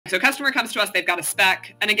So a customer comes to us, they've got a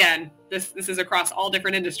spec. And again, this is across all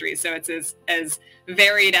different industries. So it's as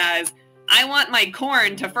varied as, I want my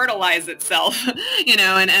corn to fertilize itself, and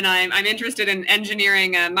I'm interested in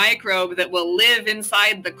engineering a microbe that will live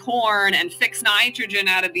inside the corn and fix nitrogen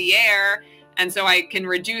out of the air. And so I can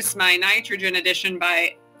reduce my nitrogen addition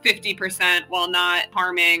by 50% while not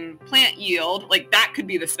harming plant yield. Like, that could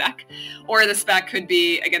be the spec. Or the spec could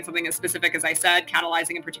be, again, something as specific as I said,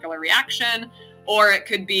 catalyzing a particular reaction. Or it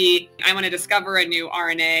could be, I want to discover a new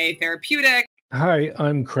RNA therapeutic. Hi,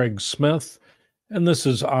 I'm Craig Smith, and this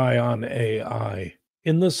is Eye on AI.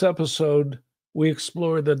 In this episode, we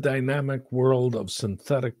explore the dynamic world of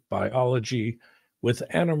synthetic biology with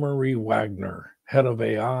Anna Marie Wagner, head of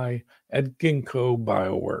AI at Ginkgo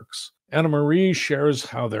Bioworks. Anna Marie shares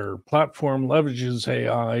how their platform leverages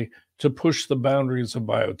AI to push the boundaries of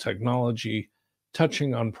biotechnology,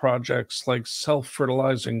 touching on projects like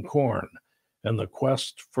self-fertilizing corn and the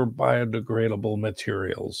quest for biodegradable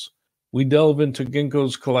materials. We delve into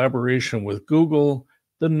Ginkgo's collaboration with Google,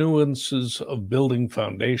 the nuances of building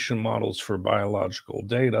foundation models for biological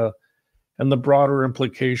data, and the broader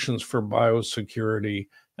implications for biosecurity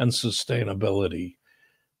and sustainability.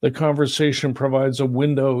 The conversation provides a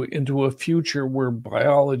window into a future where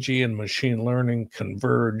biology and machine learning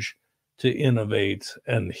converge to innovate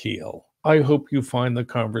and heal. I hope you find the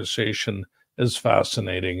conversation as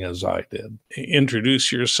fascinating as I did.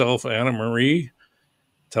 Introduce yourself, Anna Marie.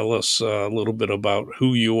 Tell us a little bit about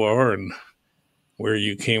who you are and where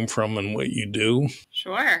you came from and what you do.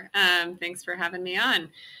 Sure. Thanks for having me on.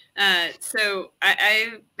 So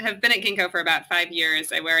I have been at Ginkgo for about 5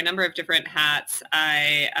 years. I wear a number of different hats.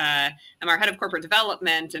 I am our head of corporate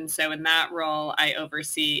development. And so in that role, I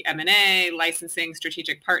oversee M&A, licensing,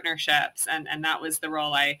 strategic partnerships. And that was the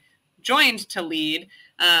role I joined to lead.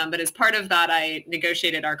 But as part of that, I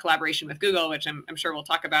negotiated our collaboration with Google, which I'm sure we'll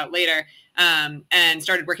talk about later, and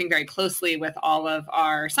started working very closely with all of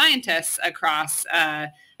our scientists across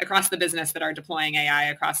the business that are deploying AI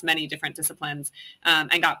across many different disciplines,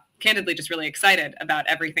 and got candidly just really excited about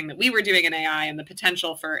everything that we were doing in AI and the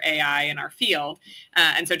potential for AI in our field.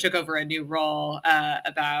 And so took over a new role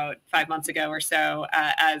about 5 months ago or so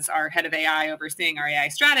as our head of AI, overseeing our AI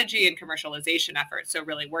strategy and commercialization efforts. So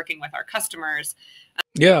really working with our customers.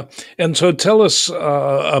 Yeah. And so tell us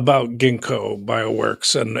about Ginkgo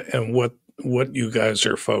Bioworks and what you guys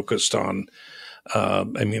are focused on.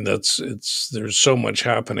 There's so much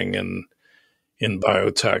happening in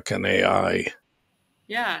biotech and AI.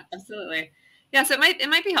 Yeah, absolutely. Yeah, so it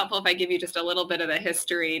might be helpful if I give you just a little bit of the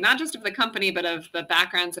history, not just of the company, but of the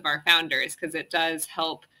backgrounds of our founders, because it does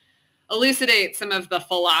help elucidate some of the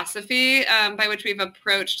philosophy by which we've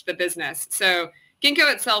approached the business. So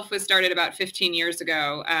Ginkgo itself was started about 15 years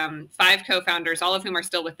ago. 5 co-founders, all of whom are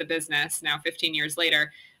still with the business now 15 years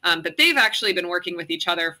later. But they've actually been working with each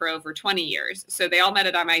other for over 20 years. So they all met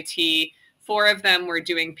at MIT. 4 of them were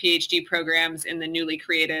doing PhD programs in the newly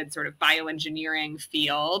created sort of bioengineering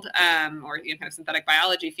field, or kind of synthetic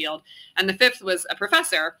biology field. And the 5th was a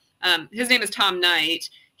professor. His name is Tom Knight.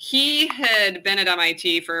 He had been at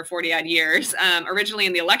MIT for 40-odd years, originally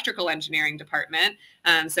in the electrical engineering department.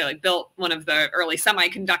 So built one of the early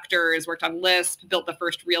semiconductors, worked on Lisp, built the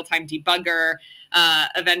first real-time debugger.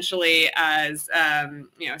 Eventually, as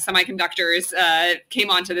semiconductors came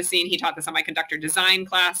onto the scene, he taught the semiconductor design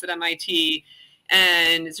class at MIT.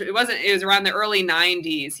 And so it was around the early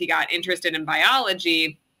 90s, he got interested in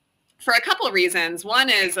biology for a couple of reasons. One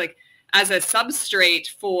is, like, as a substrate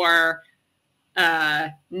for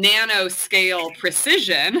nanoscale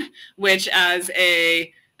precision, which as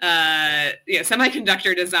a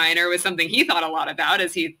semiconductor designer was something he thought a lot about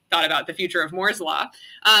as he thought about the future of Moore's law,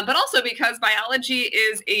 but also because biology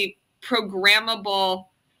is a programmable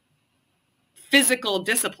physical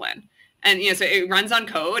discipline. And, so it runs on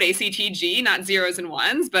code, ACTG, not zeros and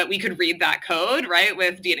ones, but we could read that code, right?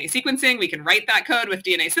 With DNA sequencing, we can write that code with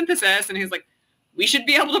DNA synthesis. And he's like, we should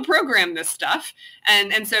be able to program this stuff.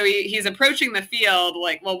 And so he's approaching the field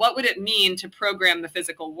like, well, what would it mean to program the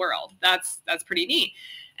physical world? That's pretty neat.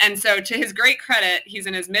 And so to his great credit, he's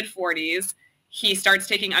in his mid-40s. He starts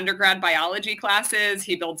taking undergrad biology classes.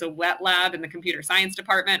 He builds a wet lab in the computer science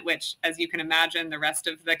department, which, as you can imagine, the rest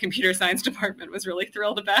of the computer science department was really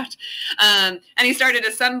thrilled about. And he started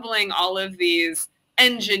assembling all of these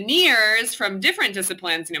engineers from different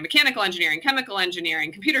disciplines, mechanical engineering, chemical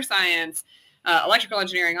engineering, computer science, electrical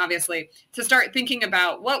engineering, obviously, to start thinking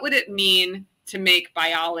about what would it mean to make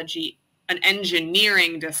biology an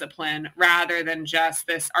engineering discipline rather than just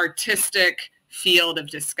this artistic field of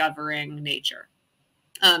discovering nature.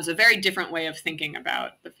 So a very different way of thinking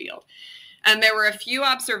about the field. And there were a few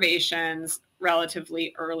observations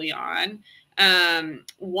relatively early on.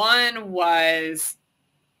 One was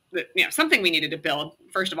something we needed to build,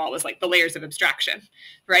 first of all, was like the layers of abstraction,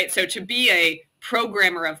 right? So to be a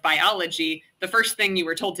programmer of biology, the first thing you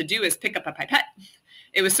were told to do is pick up a pipette.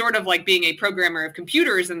 It was sort of like being a programmer of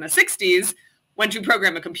computers in the 60s. When to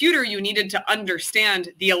program a computer, you needed to understand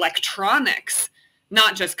the electronics,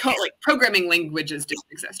 not just code. Like programming languages didn't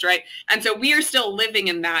exist, right? And so we are still living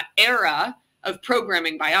in that era of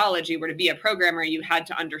programming biology, where to be a programmer, you had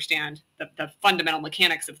to understand the fundamental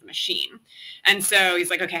mechanics of the machine. And so he's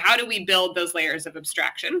like, okay, how do we build those layers of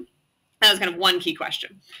abstraction? That was kind of one key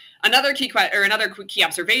question. Another key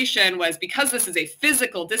observation was, because this is a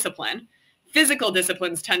physical discipline, physical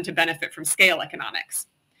disciplines tend to benefit from scale economics.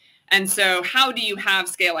 And so how do you have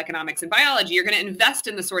scale economics in biology? You're going to invest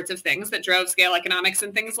in the sorts of things that drove scale economics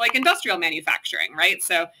in things like industrial manufacturing, right?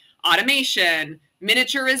 So automation,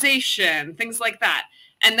 miniaturization, things like that.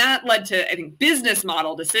 And that led to, I think, business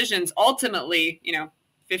model decisions ultimately,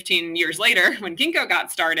 15 years later when Ginkgo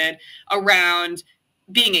got started, around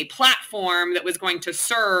being a platform that was going to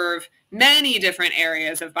serve many different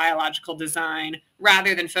areas of biological design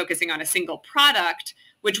rather than focusing on a single product,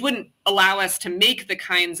 which wouldn't allow us to make the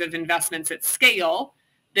kinds of investments at scale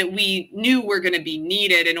that we knew were going to be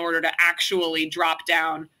needed in order to actually drop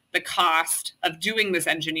down the cost of doing this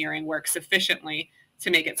engineering work sufficiently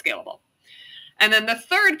to make it scalable. And then the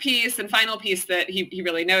third piece and final piece that he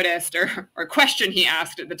really noticed, or question he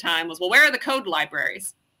asked at the time, was, well, where are the code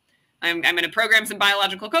libraries? I'm going to program some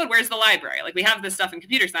biological code. Where's the library? Like, we have this stuff in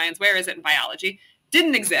computer science. Where is it in biology?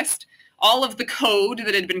 Didn't exist. All of the code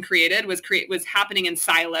that had been created was happening in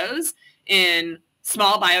silos in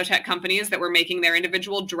small biotech companies that were making their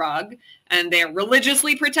individual drug, and they're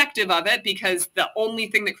religiously protective of it because the only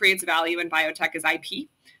thing that creates value in biotech is IP.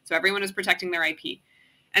 So everyone is protecting their IP.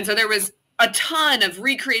 And so there was a ton of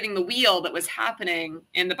recreating the wheel that was happening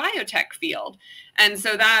in the biotech field. And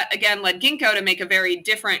so that, again, led Ginkgo to make a very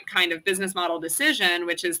different kind of business model decision,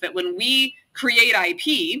 which is that when we create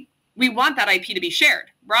IP, we want that IP to be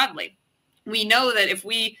shared broadly. We know that if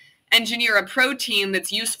we engineer a protein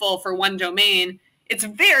that's useful for one domain, it's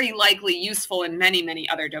very likely useful in many, many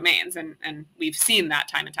other domains. And we've seen that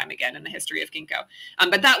time and time again in the history of Ginkgo.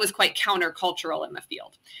 But that was quite countercultural in the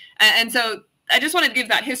field. And so I just wanted to give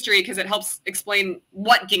that history because it helps explain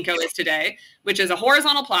what Ginkgo is today, which is a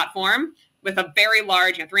horizontal platform with a very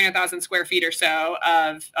large, 300,000 square feet or so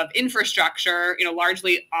of infrastructure,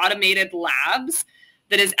 largely automated labs,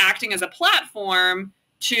 that is acting as a platform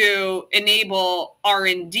to enable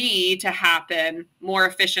R&D to happen more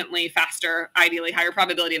efficiently, faster, ideally higher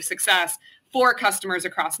probability of success for customers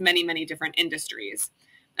across many, many different industries.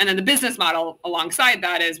 And then the business model alongside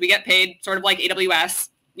that is we get paid sort of like AWS,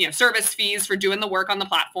 service fees for doing the work on the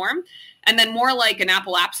platform. And then more like an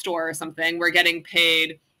Apple App Store or something, we're getting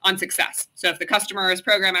paid on success. So if the customer's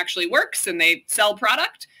program actually works and they sell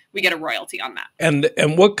product, we get a royalty on that.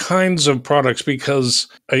 And what kinds of products? Because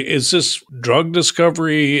is this drug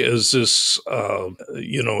discovery? Is this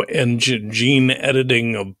gene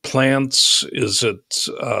editing of plants? Is it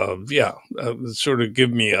sort of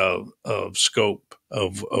give me a scope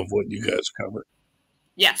of what you guys cover.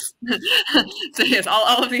 Yes. So yes,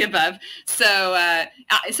 all of the above. So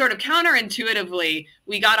sort of counterintuitively,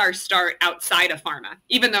 we got our start outside of pharma,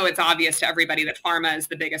 even though it's obvious to everybody that pharma is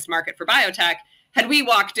the biggest market for biotech. Had we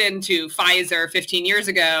walked into Pfizer 15 years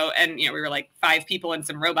ago and, we were like 5 people and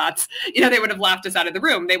some robots, they would have laughed us out of the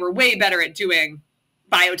room. They were way better at doing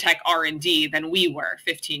biotech R&D than we were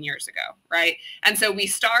 15 years ago, right? And so we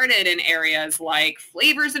started in areas like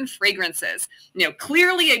flavors and fragrances,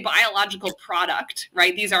 clearly a biological product,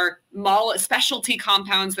 right? These are specialty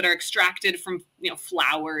compounds that are extracted from,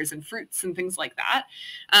 flowers and fruits and things like that.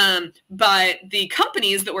 But the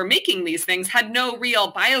companies that were making these things had no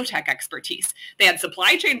real biotech expertise. They had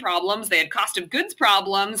supply chain problems, they had cost of goods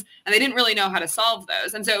problems, and they didn't really know how to solve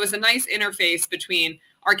those. And so it was a nice interface between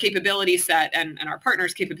our capability set and our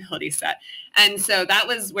partners' capability set. And so that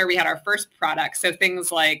was where we had our first products. So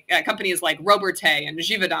things like companies like Robertet and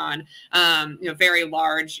Givaudan, very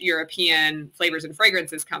large European flavors and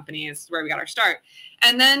fragrances companies, where we got our start.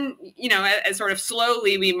 And then, as sort of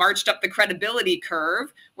slowly we marched up the credibility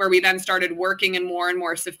curve, where we then started working in more and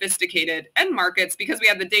more sophisticated end markets because we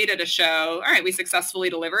had the data to show, all right, we successfully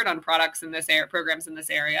delivered on products in this area, programs in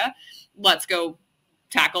this area. Let's go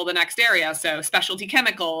tackle the next area. So specialty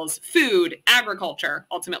chemicals, food, agriculture,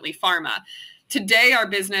 ultimately pharma. Today, our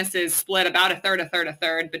business is split about a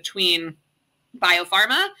third between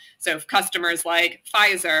Biopharma, so customers like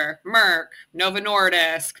Pfizer, Merck, Novo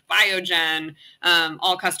Nordisk, Biogen,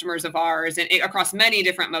 all customers of ours across many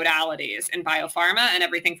different modalities in biopharma and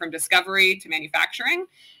everything from discovery to manufacturing.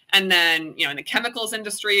 And then, in the chemicals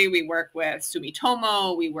industry, we work with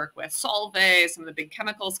Sumitomo, we work with Solvay, some of the big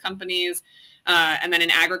chemicals companies. And then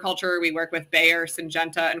in agriculture, we work with Bayer,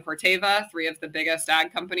 Syngenta, and Corteva, 3 of the biggest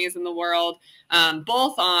ag companies in the world,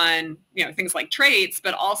 both on things like traits,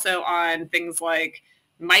 but also on things like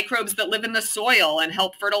microbes that live in the soil and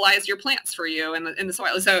help fertilize your plants for you in the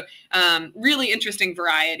soil. So really interesting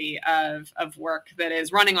variety of work that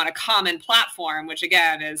is running on a common platform, which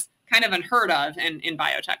again is kind of unheard of in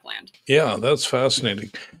biotech land. Yeah, that's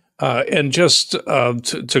fascinating. And just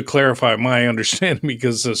to clarify my understanding,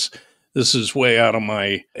 because this is way out of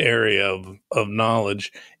my area of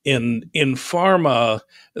knowledge. In pharma,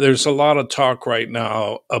 there's a lot of talk right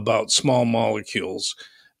now about small molecules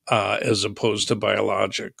as opposed to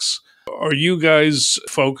biologics. Are you guys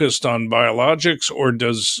focused on biologics, or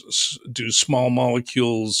do small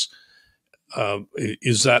molecules,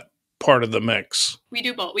 is that part of the mix? We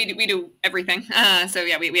do both. We do everything. So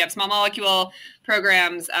yeah, we have small molecule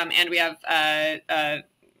programs, and we have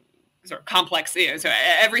sort of complex, so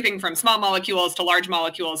everything from small molecules to large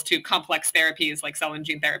molecules to complex therapies like cell and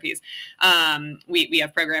gene therapies. We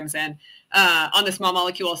have programs in. On the small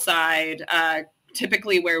molecule side,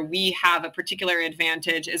 typically where we have a particular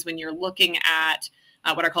advantage is when you're looking at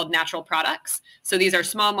what are called natural products. So these are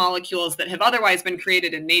small molecules that have otherwise been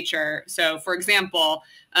created in nature. So for example,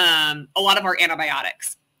 a lot of our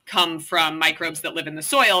antibiotics come from microbes that live in the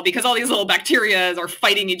soil because all these little bacteria are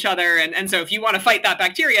fighting each other. And so if you want to fight that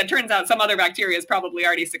bacteria, it turns out some other bacteria has probably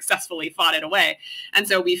already successfully fought it away. And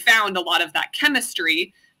so we found a lot of that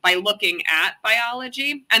chemistry by looking at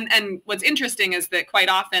biology. And what's interesting is that quite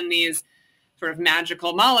often these sort of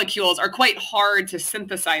magical molecules are quite hard to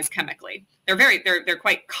synthesize chemically. They're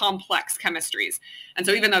quite complex chemistries. And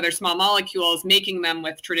so even though they're small molecules, making them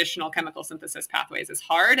with traditional chemical synthesis pathways is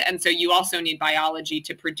hard. And so you also need biology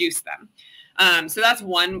to produce them. So that's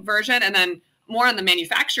one version. And then more on the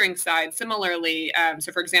manufacturing side, similarly,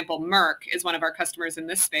 so for example, Merck is one of our customers in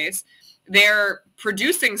this space. They're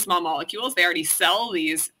producing small molecules. They already sell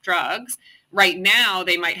these drugs. Right now,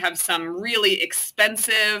 they might have some really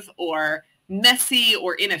expensive or messy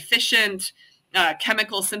or inefficient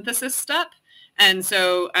chemical synthesis step. And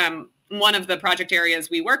so one of the project areas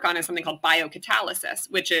we work on is something called biocatalysis,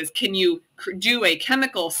 which is, can you do a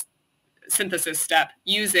chemical synthesis step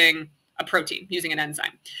using a protein, using an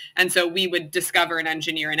enzyme? And so we would discover and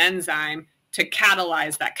engineer an enzyme to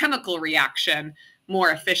catalyze that chemical reaction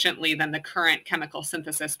more efficiently than the current chemical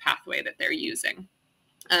synthesis pathway that they're using.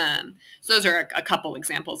 So those are a couple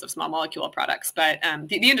examples of small molecule products, but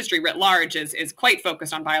the industry writ large is quite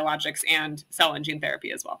focused on biologics and cell and gene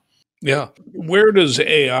therapy as well. Yeah. Where does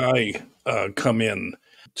AI come in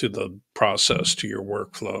to the process, to your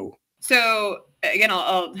workflow? So again,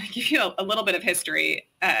 I'll give you a little bit of history.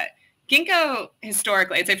 Ginkgo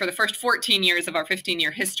historically, I'd say for the first 14 years of our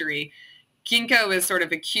 15-year history, Ginkgo is sort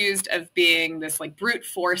of accused of being this like brute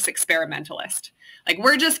force experimentalist. Like,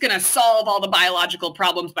 we're just going to solve all the biological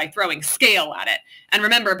problems by throwing scale at it. And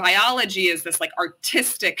remember, biology is this like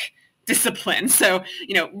artistic discipline. So,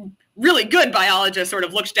 really good biologists sort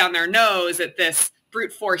of looked down their nose at this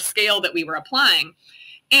brute force scale that we were applying.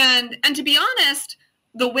 And to be honest,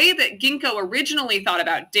 the way that Ginkgo originally thought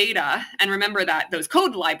about data, and remember that those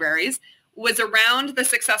code libraries, was around the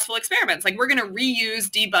successful experiments. Like, we're going to reuse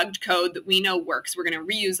debugged code that we know works. We're going to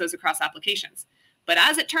reuse those across applications. But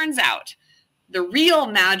as it turns out, the real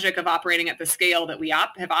magic of operating at the scale that we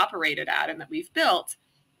have operated at and that we've built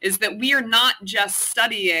is that we are not just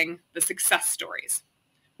studying the success stories.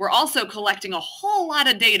 We're also collecting a whole lot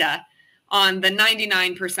of data on the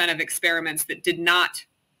 99% of experiments that did not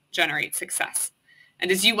generate success. And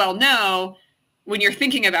as you well know, when you're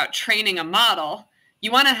thinking about training a model,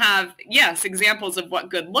 you want to have, yes, examples of what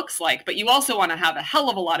good looks like, but you also want to have a hell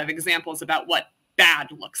of a lot of examples about what bad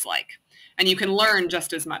looks like. And you can learn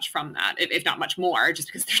just as much from that, if not much more, just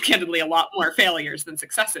because there's candidly a lot more failures than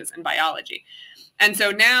successes in biology. And so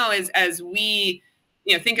now as we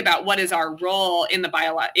think about what is our role in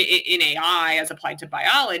in AI as applied to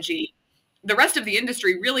biology, the rest of the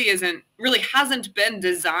industry really hasn't been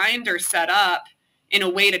designed or set up in a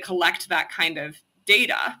way to collect that kind of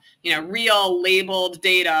data, real labeled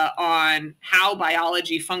data on how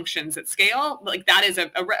biology functions at scale. Like, that is a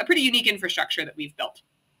pretty unique infrastructure that we've built.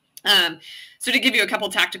 So to give you a couple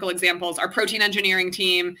tactical examples, our protein engineering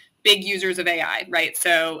team, big users of AI, right?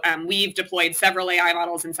 So we've deployed several AI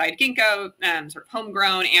models inside Ginkgo, sort of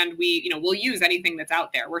homegrown, and we'll use anything that's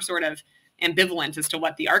out there. We're sort of ambivalent as to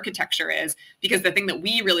what the architecture is, because the thing that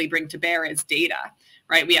we really bring to bear is data,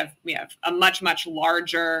 right? We have a much, much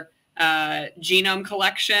larger genome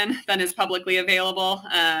collection than is publicly available.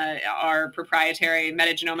 Our proprietary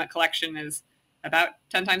metagenomic collection is about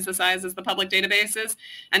 10 times the size as the public databases.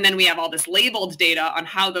 And then we have all this labeled data on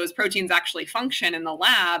how those proteins actually function in the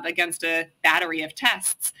lab against a battery of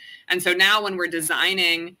tests. And so now when we're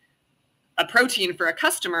designing a protein for a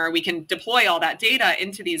customer, we can deploy all that data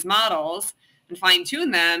into these models and fine tune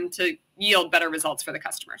them to yield better results for the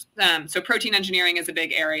customers. So protein engineering is a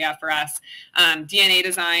big area for us. DNA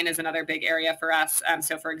design is another big area for us.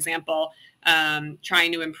 So for example,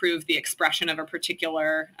 trying to improve the expression of a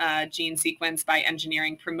particular gene sequence by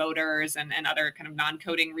engineering promoters and other kind of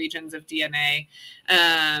non-coding regions of DNA.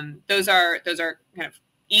 Those are kind of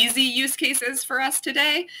easy use cases for us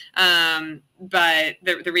today. But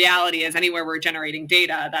the reality is anywhere we're generating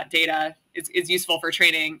data, that data is useful for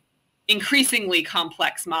training increasingly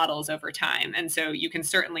complex models over time. And so you can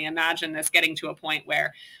certainly imagine this getting to a point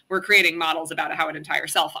where we're creating models about how an entire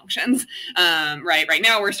cell functions. Right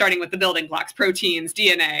now we're starting with the building blocks, proteins,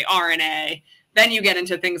 DNA, RNA. Then you get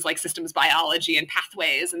into things like systems biology and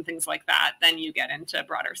pathways and things like that. Then you get into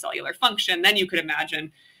broader cellular function. Then you could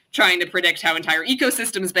imagine trying to predict how entire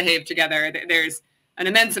ecosystems behave together. There's an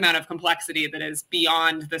immense amount of complexity that is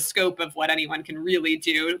beyond the scope of what anyone can really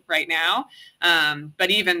do right now. But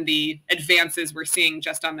even the advances we're seeing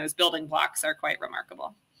just on those building blocks are quite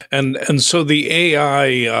remarkable. And so the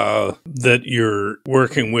AI that you're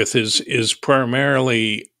working with is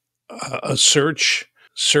primarily a search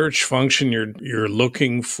function. You're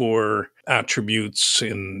looking for attributes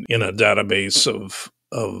in a database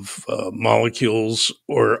of molecules,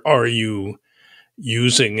 or are you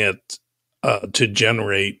using it to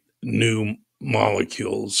generate new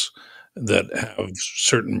molecules that have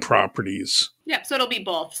certain properties? Yeah, so it'll be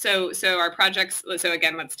both. So our projects, so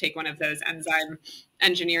again, let's take one of those enzyme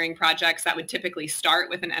engineering projects that would typically start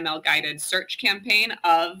with an ML-guided search campaign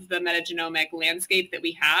of the metagenomic landscape that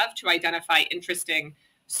we have to identify interesting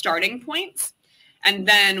starting points. And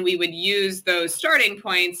then we would use those starting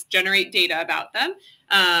points, generate data about them,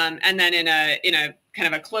 and then in a kind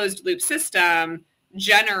of a closed loop system,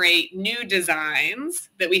 generate new designs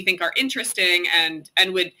that we think are interesting and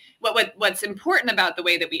would what's important about the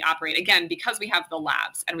way that we operate, again, because we have the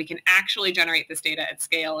labs and we can actually generate this data at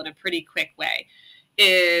scale in a pretty quick way,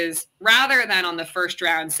 is rather than on the first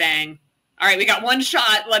round saying, all right, we got one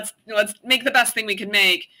shot, let's make the best thing we can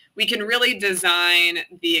make, we can really design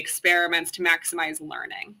the experiments to maximize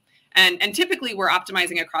learning. And typically we're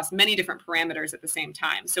optimizing across many different parameters at the same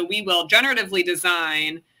time. So we will generatively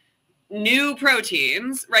design new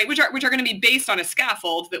proteins, right, which are going to be based on a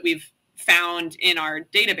scaffold that we've found in our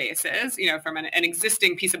databases, from an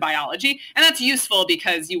existing piece of biology. And that's useful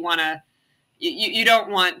because you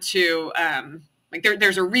don't want to,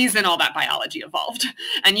 there's a reason all that biology evolved.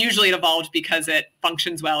 And usually it evolved because it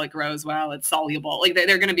functions well, it grows well, it's soluble. Like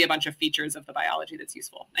there are going to be a bunch of features of the biology that's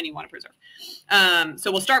useful and you want to preserve.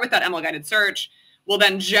 So we'll start with that ML-guided search. We'll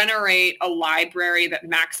then generate a library that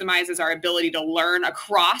maximizes our ability to learn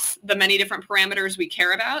across the many different parameters we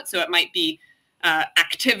care about. So it might be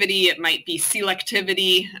activity, it might be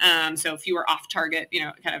selectivity, so fewer off-target,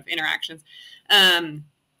 kind of interactions.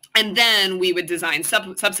 And then we would design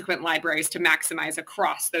subsequent libraries to maximize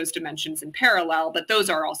across those dimensions in parallel. But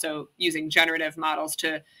those are also using generative models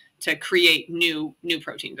to create new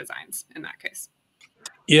protein designs in that case.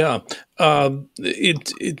 Yeah.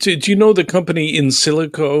 Did you know the company In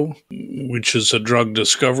Silico, which is a drug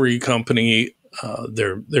discovery company?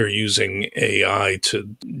 They're using AI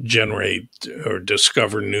to generate or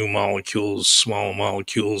discover new molecules, small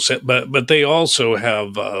molecules, but they also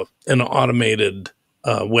have an automated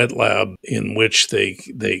wet lab in which they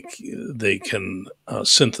can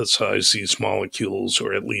synthesize these molecules,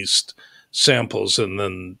 or at least samples, and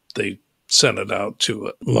then they send it out to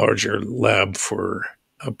a larger lab for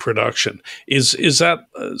production. Is that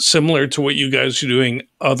similar to what you guys are doing,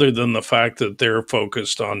 other than the fact that they're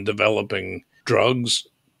focused on developing drugs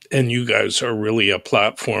and you guys are really a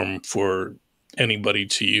platform for anybody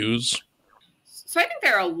to use? So I think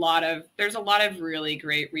there's a lot of really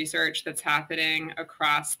great research that's happening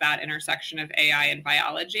across that intersection of AI and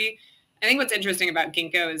biology. I think what's interesting about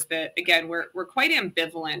Ginkgo is that, again, we're quite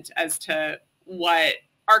ambivalent as to what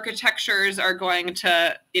architectures are going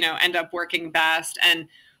to, end up working best. And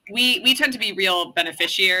we tend to be real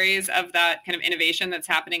beneficiaries of that kind of innovation that's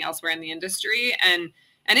happening elsewhere in the industry. And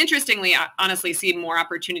interestingly, I honestly see more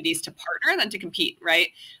opportunities to partner than to compete, right?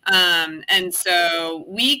 And so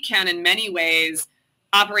we can, in many ways,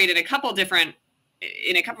 operate at a couple different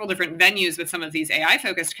in a couple of different venues with some of these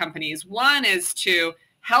AI-focused companies. One is to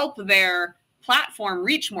help their platform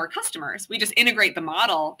reach more customers. We just integrate the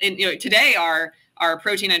model. Today, our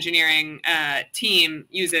protein engineering team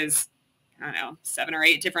uses, I don't know, 7 or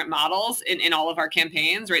 8 different models in all of our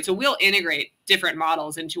campaigns, right? So we'll integrate different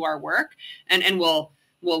models into our work, and we'll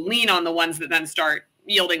lean on the ones that then start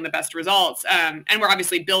yielding the best results. And we're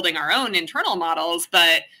obviously building our own internal models,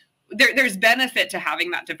 but there's benefit to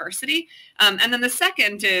having that diversity. And then the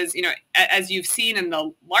second is, as you've seen in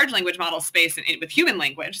the large language model space and with human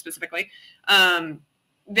language specifically,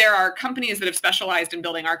 there are companies that have specialized in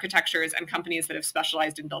building architectures and companies that have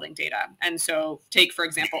specialized in building data. And so take, for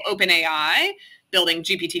example, OpenAI building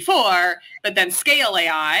GPT-4, but then Scale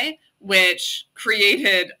AI, which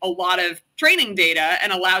created a lot of training data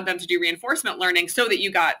and allowed them to do reinforcement learning so that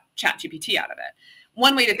you got ChatGPT out of it.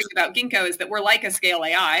 One way to think about Ginkgo is that we're like a Scale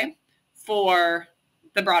AI for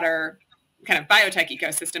the broader kind of biotech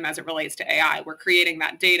ecosystem as it relates to AI. We're creating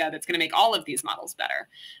that data that's going to make all of these models better.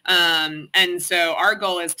 And so our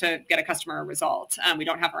goal is to get a customer result. We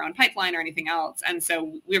don't have our own pipeline or anything else. And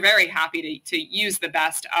so we're very happy to use the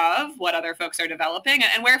best of what other folks are developing.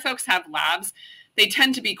 And where folks have labs, they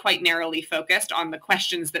tend to be quite narrowly focused on the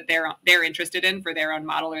questions that they're interested in for their own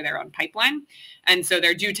model or their own pipeline. And so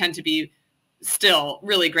there do tend to be still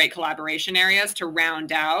really great collaboration areas to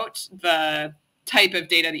round out the type of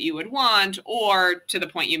data that you would want, or to the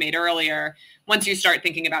point you made earlier, once you start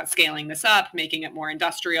thinking about scaling this up, making it more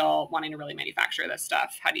industrial, wanting to really manufacture this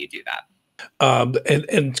stuff, how do you do that?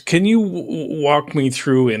 And can you walk me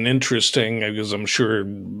through an interesting, because I'm sure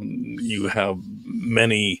you have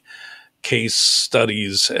many case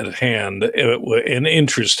studies at hand, an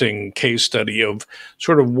interesting case study of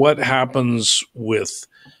sort of what happens with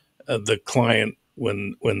the client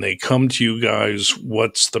when they come to you guys,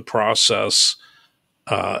 what's the process,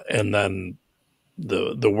 and then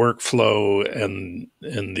the workflow and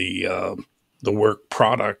the work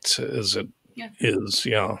product as it is.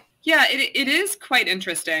 Yeah, it is quite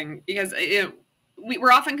interesting because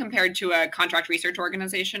we're often compared to a contract research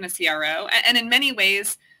organization, a CRO, and in many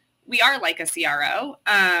ways we are like a CRO.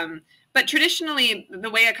 But traditionally, the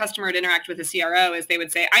way a customer would interact with a CRO is they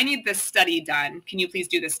would say, I need this study done. Can you please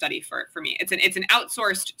do this study for me? It's an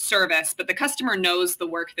outsourced service, but the customer knows the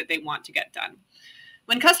work that they want to get done.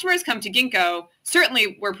 When customers come to Ginkgo,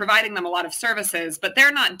 certainly we're providing them a lot of services, but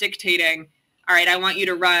they're not dictating, all right, I want you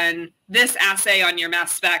to run this assay on your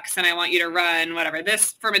mass specs, and I want you to run whatever,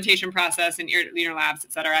 this fermentation process in your labs,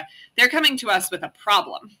 et cetera. They're coming to us with a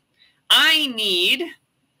problem. I need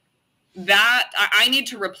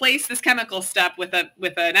to replace this chemical step with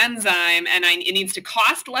an enzyme, and it needs to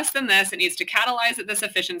cost less than this. It needs to catalyze at this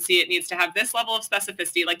efficiency. It needs to have this level of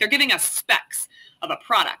specificity. Like, they're giving us specs of a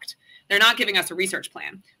product. They're not giving us a research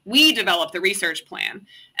plan. We develop the research plan,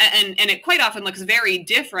 and it quite often looks very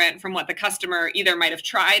different from what the customer either might have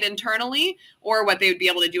tried internally or what they would be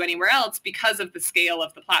able to do anywhere else. Because of the scale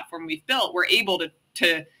of the platform we've built, we're able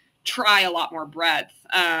to try a lot more breadth.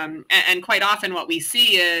 And quite often what we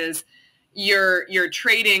see is you're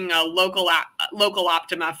trading a local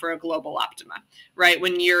optima for a global optima, right?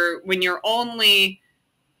 When you can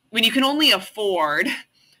only afford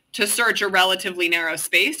to search a relatively narrow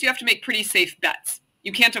space, you have to make pretty safe bets.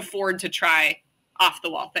 You can't afford to try off the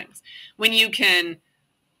wall things. When you can,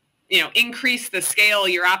 increase the scale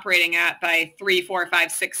you're operating at by 3, 4,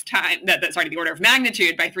 5, 6 times, the order of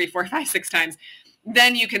magnitude by 3, 4, 5, 6 times,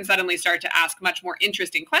 then you can suddenly start to ask much more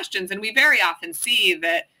interesting questions. And we very often see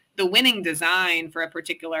that the winning design for a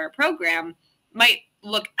particular program might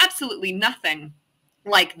look absolutely nothing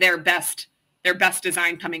like their best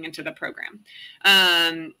design coming into the program.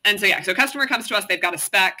 And so customer comes to us, they've got a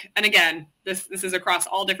spec. And again, this is across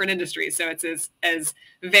all different industries. So it's as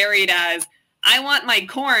varied as, I want my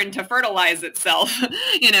corn to fertilize itself,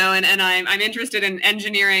 and I'm interested in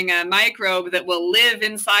engineering a microbe that will live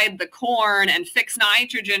inside the corn and fix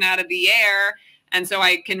nitrogen out of the air. And so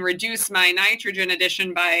I can reduce my nitrogen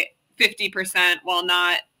addition by 50% while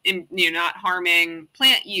not harming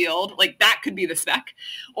plant yield. Like, that could be the spec.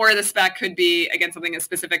 Or the spec could be, again, something as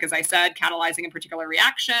specific as I said, catalyzing a particular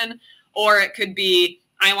reaction. Or it could be,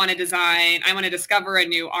 I want to discover a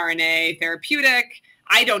new RNA therapeutic.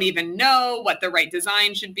 I don't even know what the right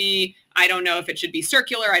design should be. I don't know if it should be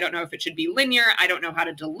circular. I don't know if it should be linear. I don't know how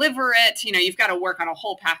to deliver it. You've got to work on a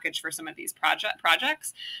whole package for some of these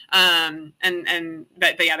projects. But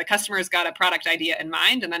the customer's got a product idea in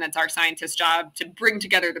mind, and then it's our scientist's job to bring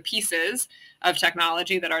together the pieces of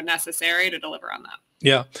technology that are necessary to deliver on that.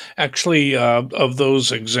 Yeah, actually, of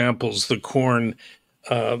those examples, the corn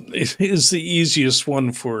is the easiest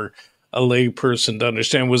one for a lay person to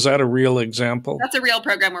understand. Was that a real example? That's a real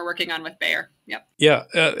program we're working on with Bayer. Yep. Yeah.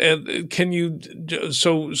 And can you,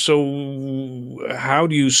 so how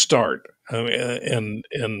do you start? And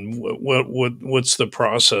what's the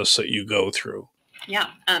process that you go through? Yeah.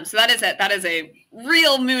 So that is a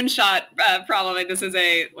real moonshot problem. Like this is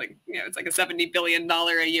it's like a $70 billion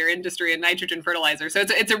a year industry in nitrogen fertilizer. So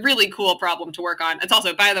it's a really cool problem to work on. It's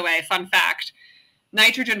also, by the way, fun fact,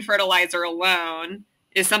 nitrogen fertilizer alone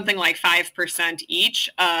is something like 5% each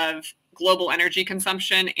of global energy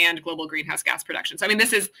consumption and global greenhouse gas production. So, I mean,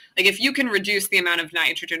 this is like, if you can reduce the amount of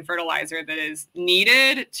nitrogen fertilizer that is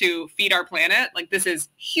needed to feed our planet, like this is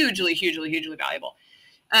hugely, hugely, hugely valuable.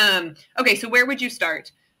 Okay, so where would you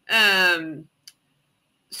start? So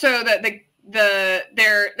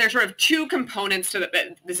there's sort of two components to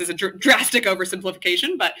the, this is a drastic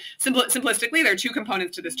oversimplification, but simplistically, there are two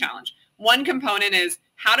components to this challenge. One component is,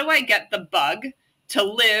 how do I get the bug to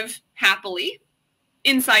live happily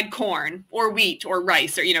inside corn or wheat or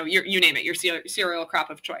rice or, you name it, your cereal crop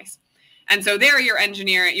of choice. And so there you're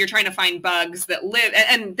engineering, you're trying to find bugs that live,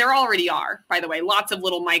 and there already are, by the way, lots of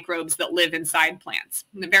little microbes that live inside plants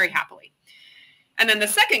very happily. And then the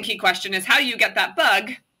second key question is, how do you get that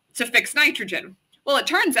bug to fix nitrogen? Well, it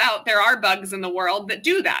turns out there are bugs in the world that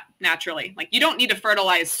do that naturally. Like, you don't need to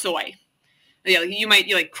fertilize soy. You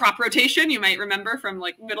might crop rotation. You might remember from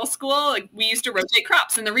like middle school, like we used to rotate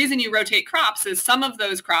crops. And the reason you rotate crops is some of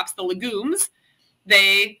those crops, the legumes,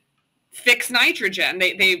 they fix nitrogen.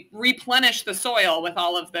 They replenish the soil with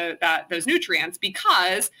all of those nutrients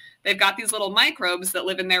because they've got these little microbes that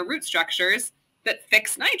live in their root structures that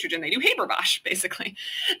fix nitrogen. They do Haber-Bosch, basically.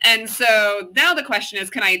 And so now the question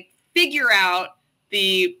is, can I figure out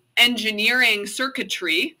the engineering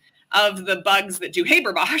circuitry of the bugs that do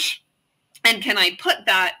Haber-Bosch? And can I put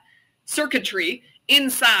that circuitry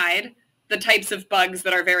inside the types of bugs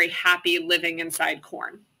that are very happy living inside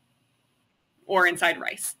corn or inside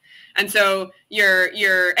rice? And so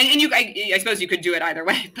I suppose you could do it either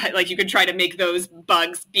way, but like you could try to make those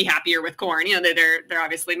bugs be happier with corn. There are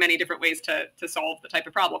obviously many different ways to solve the type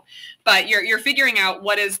of problem, but you're figuring out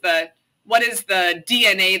what is the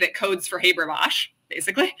DNA that codes for Haber-Bosch,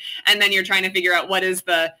 basically, and then you're trying to figure out what is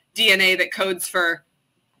the DNA that codes for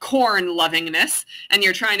corn lovingness, and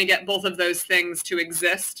you're trying to get both of those things to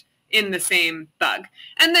exist in the same bug.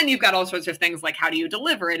 And then you've got all sorts of things like, how do you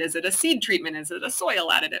deliver it? Is it a seed treatment? Is it a soil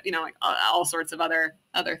additive? Like all sorts of other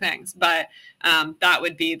things. But that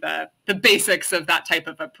would be the basics of that type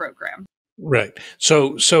of a program. Right.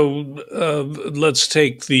 So let's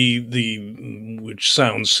take the which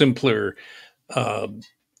sounds simpler, or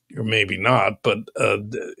maybe not, but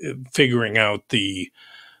figuring out the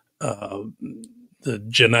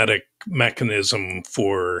genetic mechanism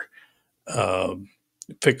for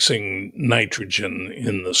fixing nitrogen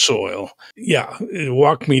in the soil. Yeah.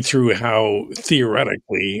 Walk me through how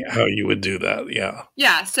theoretically how you would do that. Yeah.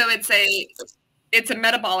 Yeah. So it's a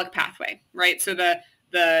metabolic pathway, right? So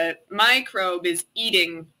the microbe is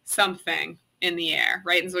eating something in the air,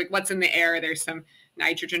 right? And so like, what's in the air? There's some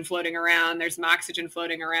nitrogen floating around, there's some oxygen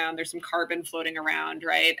floating around, there's some carbon floating around,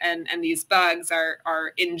 right? And these bugs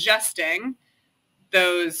are ingesting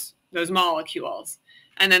those molecules.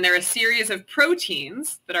 And then there are a series of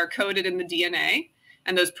proteins that are coded in the DNA,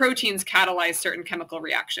 and those proteins catalyze certain chemical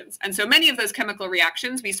reactions. And so many of those chemical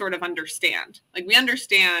reactions we sort of understand. Like we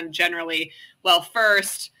understand generally, well,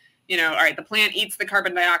 first, all right, the plant eats the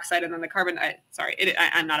carbon dioxide, and then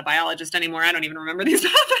I'm not a biologist anymore. I don't even remember these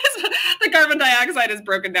pathways. The carbon dioxide is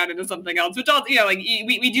broken down into something else, which all,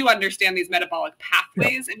 we do understand these metabolic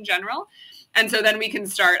pathways in general. And so then we can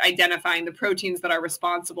start identifying the proteins that are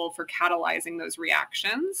responsible for catalyzing those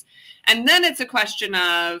reactions. And then it's a question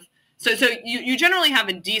of, so you generally have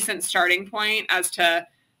a decent starting point as to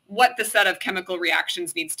what the set of chemical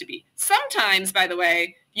reactions needs to be. Sometimes, by the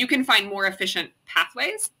way, you can find more efficient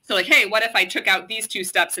pathways. So like, hey, what if I took out these two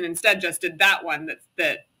steps and instead just did that one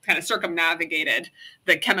that kind of circumnavigated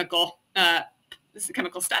the chemical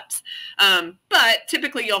steps. But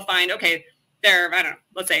typically you'll find, okay, there are, I don't know,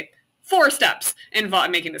 let's say 4 steps involved,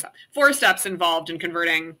 I'm making this up, 4 steps involved in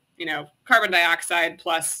converting, carbon dioxide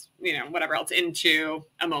plus, whatever else into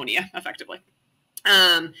ammonia effectively.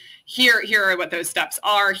 Here are what those steps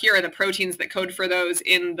are. Here are the proteins that code for those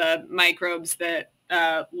in the microbes that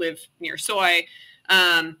live near soy.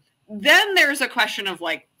 Then there's a question of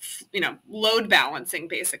like, load balancing,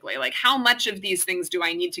 basically, like how much of these things do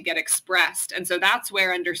I need to get expressed? And so that's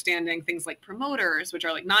where understanding things like promoters, which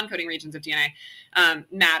are like non-coding regions of DNA,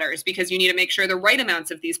 matters, because you need to make sure the right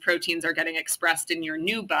amounts of these proteins are getting expressed in your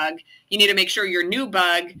new bug. You need to make sure your new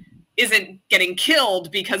bug isn't getting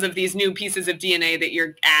killed because of these new pieces of DNA that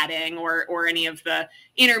you're adding, or any of the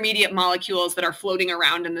intermediate molecules that are floating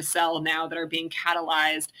around in the cell now that are being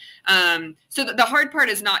catalyzed. So the hard part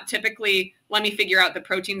is not typically, let me figure out the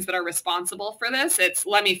proteins that are responsible for this. It's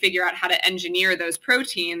let me figure out how to engineer those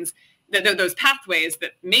proteins, those pathways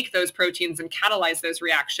that make those proteins and catalyze those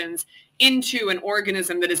reactions into an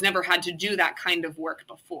organism that has never had to do that kind of work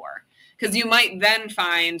before. Because you might then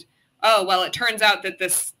find, oh, well, it turns out that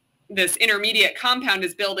this intermediate compound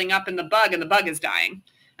is building up in the bug and the bug is dying.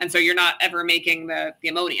 And so you're not ever making the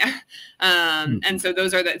ammonia. And so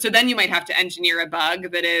so then you might have to engineer a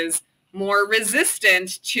bug that is more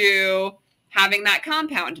resistant to having that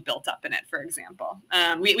compound built up in it, for example.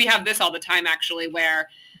 We have this all the time, actually, where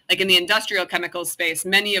like in the industrial chemicals space,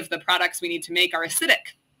 many of the products we need to make are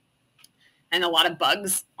acidic. And a lot of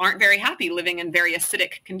bugs aren't very happy living in very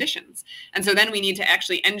acidic conditions. And so then we need to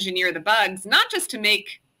actually engineer the bugs, not just to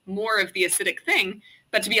make more of the acidic thing,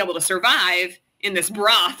 but to be able to survive in this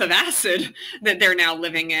broth of acid that they're now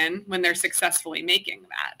living in when they're successfully making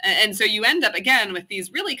that. And so you end up, again, with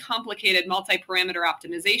these really complicated multi-parameter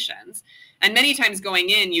optimizations. And many times going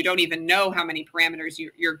in, you don't even know how many parameters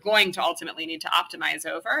you're going to ultimately need to optimize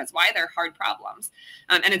over. It's why they're hard problems.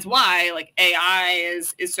 And it's why like AI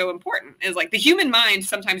is so important. Is like the human mind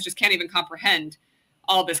sometimes just can't even comprehend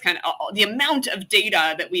all this the amount of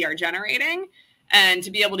data that we are generating. And to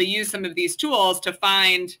be able to use some of these tools to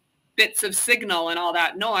find bits of signal and all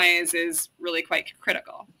that noise is really quite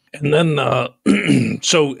critical. And then,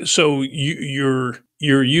 so you're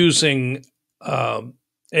using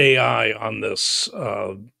AI on this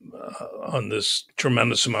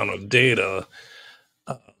tremendous amount of data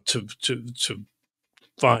to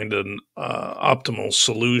find an optimal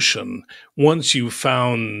solution. Once you've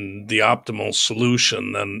found the optimal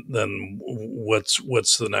solution, then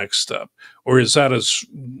what's the next step? Or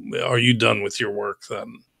are you done with your work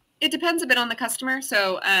then? It depends a bit on the customer.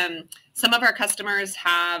 So some of our customers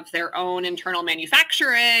have their own internal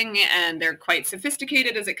manufacturing, and they're quite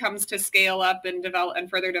sophisticated as it comes to scale up and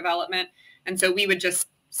further development. And so we would just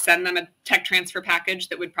send them a tech transfer package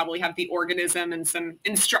that would probably have the organism and some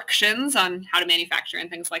instructions on how to manufacture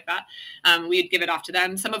and things like that. We'd give it off to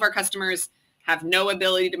them. Some of our customers have no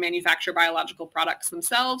ability to manufacture biological products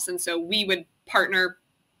themselves. And so we would partner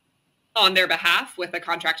on their behalf with a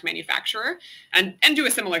contract manufacturer and do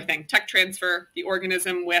a similar thing, tech transfer the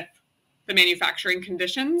organism with the manufacturing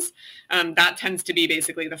conditions. That tends to be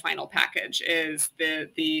basically the final package, is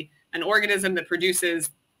an organism that produces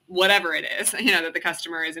whatever it is, that the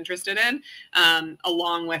customer is interested in,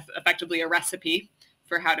 along with effectively a recipe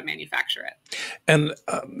for how to manufacture it. And,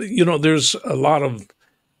 there's a lot of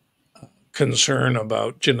concern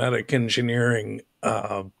about genetic engineering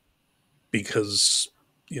because,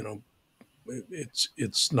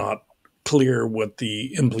 it's not clear what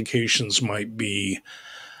the implications might be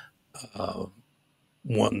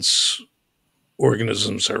once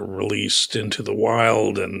organisms are released into the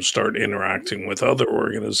wild and start interacting with other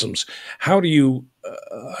organisms. How do you,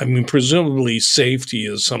 presumably safety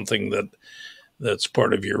is something that's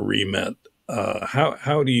part of your remit.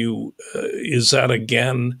 How do you, is that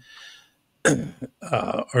again,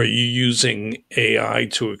 are you using AI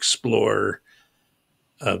to explore,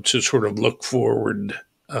 to sort of look forward,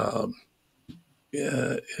 to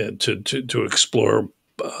explore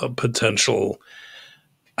potential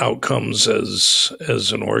outcomes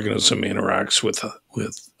as an organism interacts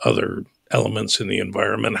with other elements in the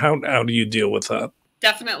environment? How do you deal with that?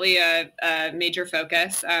 Definitely a major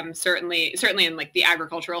focus. Certainly in like the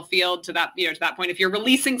agricultural field, to that point, if you're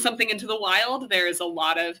releasing something into the wild, there is a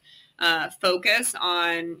lot of focus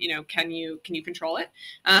on, can you control it?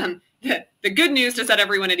 The good news, to set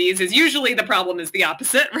everyone at ease, is usually the problem is the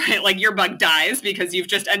opposite, right? Like your bug dies because you've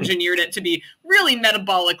just engineered it to be really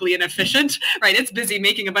metabolically inefficient, right? It's busy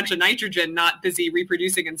making a bunch of nitrogen, not busy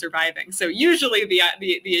reproducing and surviving. So usually the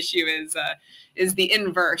issue is the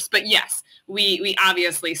inverse. But yes, we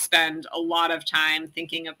obviously spend a lot of time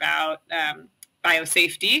thinking about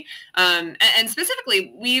biosafety, and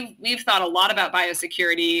specifically, we've thought a lot about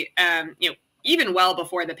biosecurity. Even well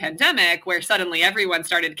before the pandemic, where suddenly everyone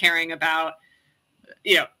started caring about,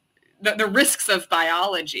 the risks of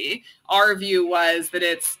biology. Our view was that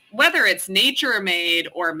whether it's nature-made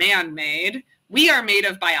or man-made, we are made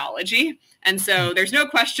of biology. And so there's no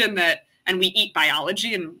question and we eat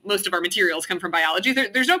biology, and most of our materials come from biology.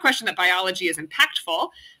 There's no question that biology is impactful,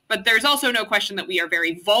 but there's also no question that we are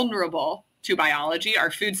very vulnerable to biology. Our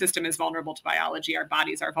food system is vulnerable to biology. Our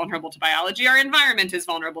bodies are vulnerable to biology. Our environment is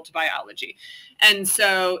vulnerable to biology. And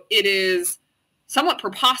so it is somewhat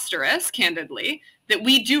preposterous, candidly, that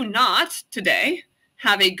we do not today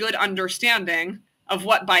have a good understanding of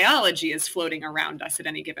what biology is floating around us at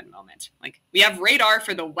any given moment. Like, we have radar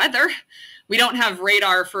for the weather. We don't have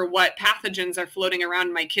radar for what pathogens are floating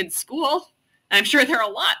around my kid's school. And I'm sure there are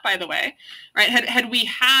a lot, by the way, right? Had we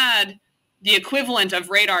had the equivalent of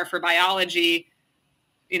radar for biology,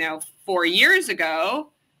 4 years ago,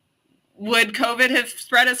 would COVID have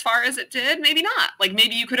spread as far as it did? Maybe not. Like,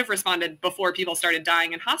 maybe you could have responded before people started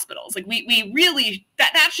dying in hospitals. Like, we really,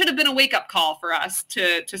 that should have been a wake-up call for us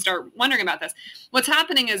to start wondering about this. What's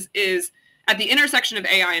happening is at the intersection of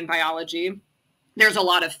AI and biology, there's a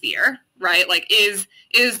lot of fear, right? Like, is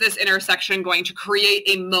this intersection going to create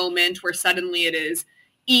a moment where suddenly it is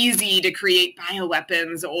easy to create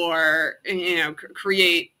bioweapons or,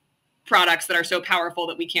 create products that are so powerful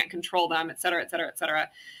that we can't control them, et cetera, et cetera, et cetera.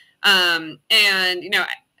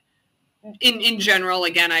 In general,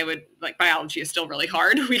 again, I would like, biology is still really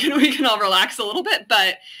hard. We can all relax a little bit,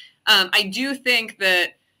 but I do think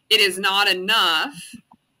that it is not enough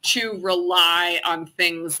to rely on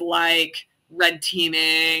things like red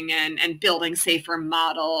teaming and building safer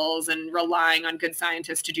models and relying on good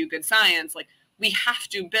scientists to do good science. Like, we have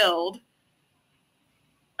to build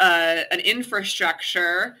an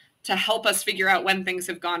infrastructure to help us figure out when things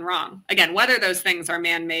have gone wrong. Again, whether those things are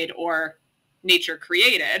man-made or nature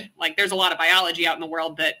created, like, there's a lot of biology out in the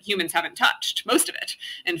world that humans haven't touched, most of it,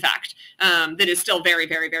 in fact, that is still very,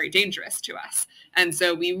 very, very dangerous to us. And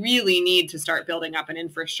so we really need to start building up an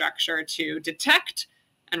infrastructure to detect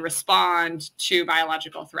and respond to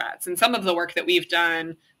biological threats. And some of the work that we've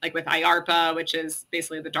done, like with IARPA, which is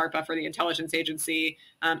basically the DARPA for the intelligence agency,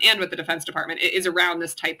 and with the Defense Department, is around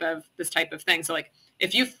this type of thing. So, like,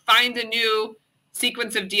 if you find a new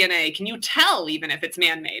sequence of DNA, can you tell even if it's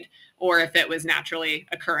man-made or if it was naturally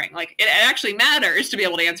occurring? Like, it actually matters to be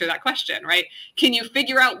able to answer that question, right? Can you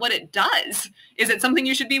figure out what it does? Is it something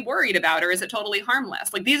you should be worried about, or is it totally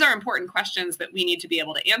harmless? Like, these are important questions that we need to be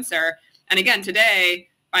able to answer. And again, today,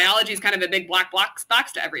 biology is kind of a big black box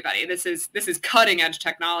to everybody. This is cutting edge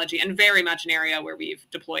technology and very much an area where we've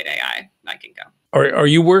deployed AI at Ginkgo. Are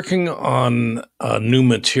you working on new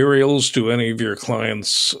materials? Do any of your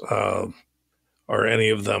clients, are any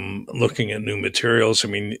of them looking at new materials? I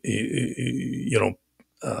mean,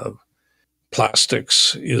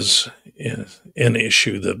 plastics is an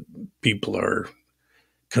issue that people are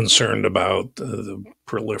concerned about, the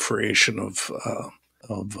proliferation of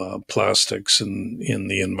plastics in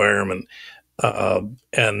the environment.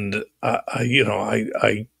 And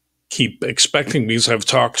I keep expecting, because I've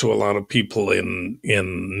talked to a lot of people in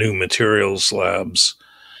new materials labs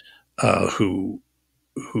who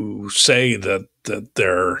say that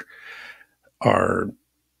there are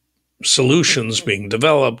solutions being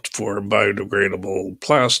developed for biodegradable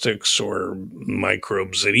plastics or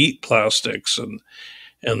microbes that eat plastics and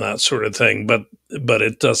that sort of thing, but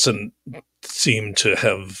it doesn't seem to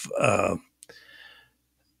have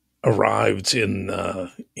arrived in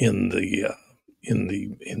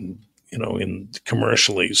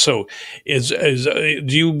commercially. So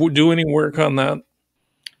do you do any work on that?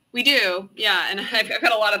 We do, yeah, and I've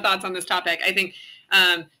got a lot of thoughts on this topic. I think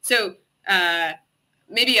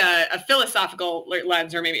maybe a philosophical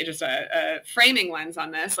lens, or maybe just a framing lens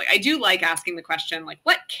on this. Like, I do like asking the question, like,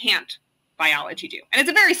 what can't biology do? And it's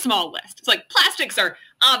a very small list. It's like, plastics are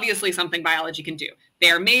obviously something biology can do. They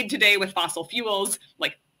are made today with fossil fuels,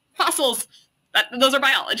 like fossils. Those are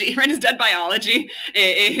biology, right? It's dead biology.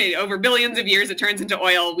 Over billions of years, it turns into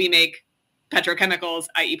oil. We make petrochemicals,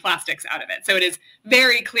 i.e. plastics, out of it. So it is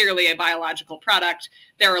very clearly a biological product.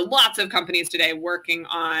 There are lots of companies today working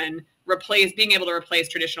on being able to replace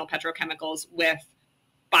traditional petrochemicals with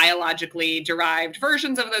biologically derived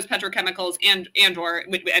versions of those petrochemicals, and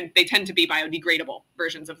they tend to be biodegradable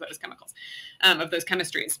versions of those chemicals, of those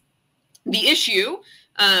chemistries. The issue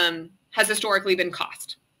has historically been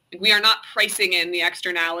cost. We are not pricing in the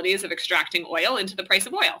externalities of extracting oil into the price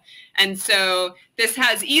of oil. And so this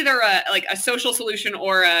has either a social solution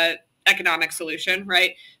or a economic solution,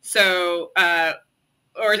 right? So,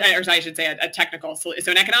 or I should say a technical solution.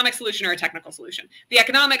 So an economic solution or a technical solution. The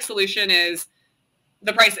economic solution is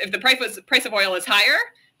the price. If the price of oil is higher,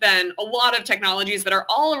 then a lot of technologies that are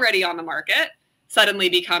already on the market suddenly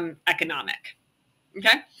become economic,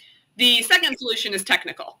 okay? The second solution is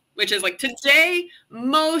technical, which is like, today,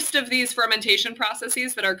 most of these fermentation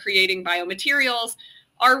processes that are creating biomaterials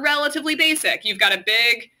are relatively basic. You've got a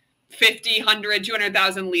big 50, 100,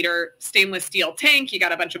 200,000 liter stainless steel tank. You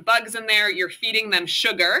got a bunch of bugs in there. You're feeding them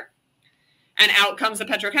sugar, and out comes a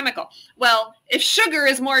petrochemical. Well, if sugar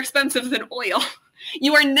is more expensive than oil,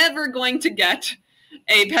 you are never going to get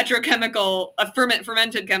a petrochemical, a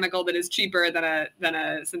fermented chemical that is cheaper than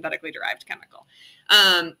a synthetically derived chemical.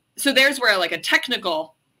 So there's where like a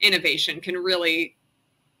technical innovation can really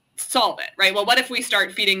solve it, right? Well, what if we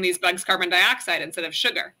start feeding these bugs carbon dioxide instead of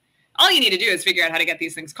sugar? All you need to do is figure out how to get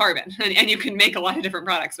these things carbon, and you can make a lot of different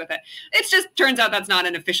products with it. It just turns out that's not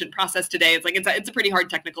an efficient process today. It's like it's a pretty hard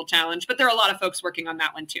technical challenge, but there are a lot of folks working on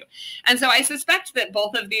that one too. And so I suspect that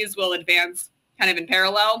both of these will advance kind of in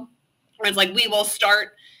parallel, where it's like we will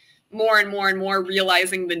start more and more and more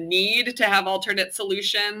realizing the need to have alternate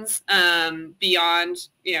solutions beyond,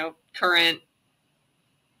 current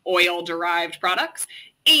oil-derived products.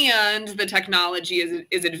 And the technology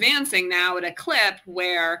is advancing now at a clip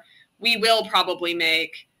where we will probably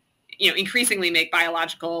increasingly make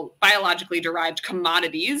biologically derived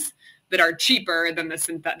commodities that are cheaper than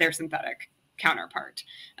their synthetic counterpart.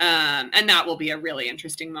 And that will be a really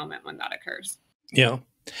interesting moment when that occurs. Yeah.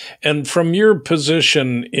 And from your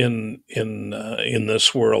position in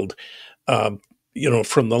this world,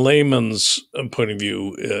 from the layman's point of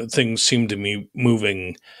view, things seem to be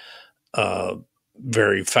moving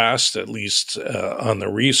very fast, at least on the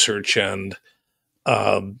research end.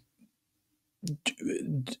 Do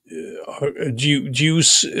you?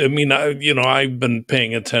 I mean, I've been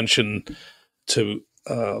paying attention to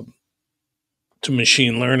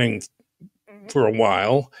machine learning for a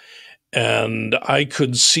while, and I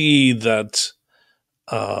could see that,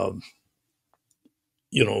 from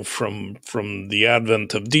the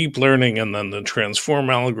advent of deep learning and then the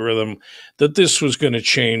transform algorithm, that this was going to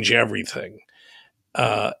change everything.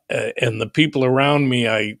 And the people around me,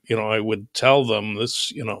 I would tell them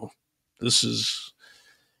this,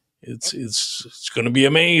 it's going to be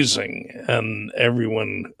amazing. And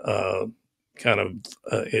everyone, kind of,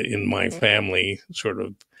 in my family sort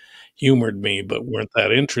of humored me, but weren't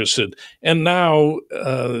that interested. And now,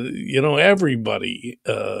 everybody,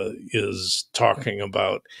 is talking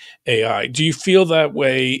about AI. Do you feel that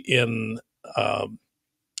way in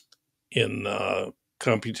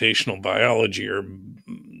computational biology or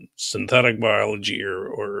synthetic biology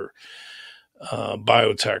or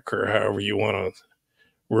biotech, or however you want to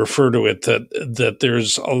refer to it, that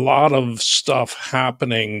there's a lot of stuff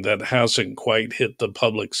happening that hasn't quite hit the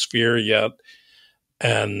public sphere yet,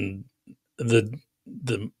 and the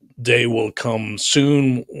day will come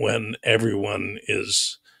soon when everyone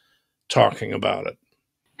is talking about it?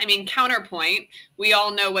 I mean, counterpoint, we all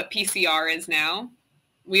know what PCR is now.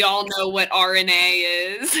 We all know what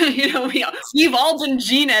RNA is. We've all been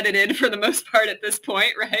gene edited for the most part at this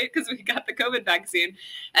point, right? Because we got the COVID vaccine.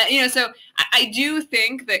 So I do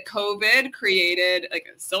think that COVID created, like,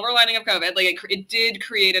 a silver lining of COVID. Like, it did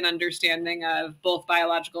create an understanding of both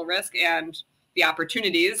biological risk and the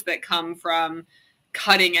opportunities that come from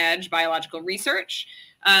cutting edge biological research.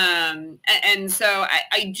 And so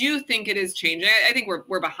I do think it is changing. I think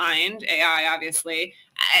we're behind AI, obviously.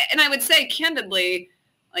 And I would say candidly,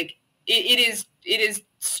 like, it is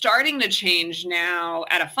starting to change now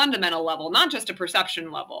at a fundamental level, not just a perception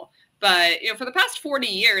level. But for the past 40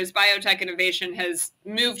 years, biotech innovation has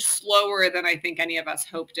moved slower than I think any of us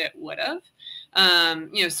hoped it would have.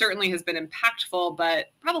 Certainly has been impactful, but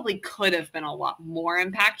probably could have been a lot more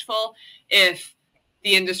impactful if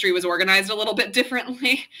the industry was organized a little bit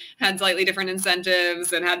differently, had slightly different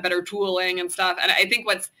incentives, and had better tooling and stuff. And I think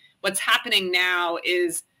what's happening now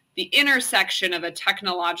is the intersection of a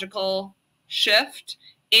technological shift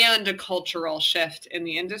and a cultural shift in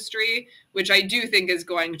the industry, which I do think is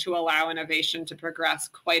going to allow innovation to progress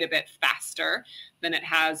quite a bit faster than it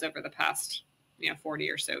has over the past 40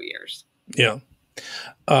 or so years. Yeah.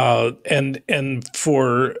 And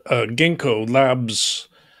for Ginkgo Labs,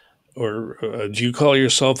 or do you call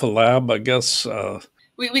yourself a lab? I guess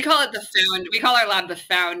we call it we call our lab the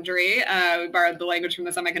Foundry. We borrowed the language from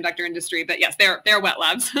the semiconductor industry, but yes, they're wet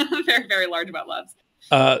labs. They're very large wet labs.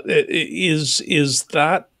 Is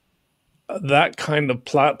that kind of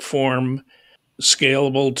platform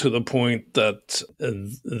scalable to the point that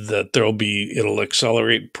it'll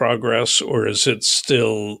accelerate progress, or is it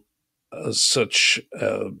still such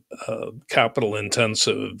capital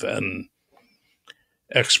intensive and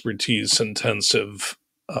expertise intensive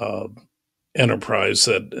enterprise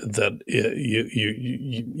that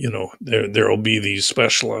there will be these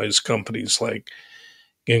specialized companies like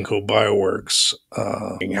Ginkgo Bioworks?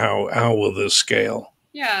 How will this scale?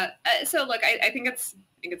 Yeah. So look, I think it's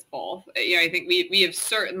both. I think we have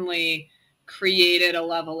certainly created a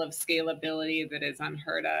level of scalability that is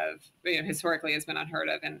unheard of, historically has been unheard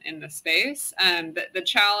of in the space. The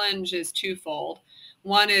challenge is twofold.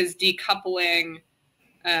 One is decoupling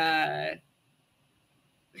kind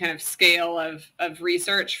of scale of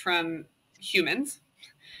research from humans.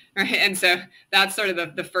 right? And so that's sort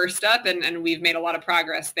of the first step, and we've made a lot of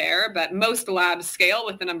progress there, but most labs scale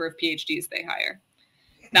with the number of PhDs they hire.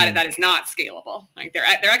 That is not scalable. Like they're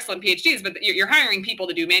excellent PhDs, but you're hiring people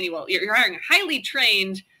to do manual. You're hiring highly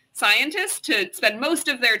trained scientists to spend most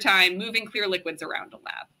of their time moving clear liquids around a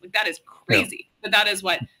lab. Like that is crazy, but that is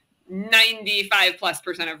what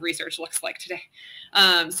 95+% of research looks like today.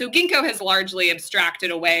 So Ginkgo has largely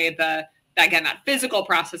abstracted away that physical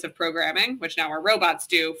process of programming, which now our robots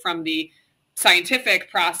do, from the scientific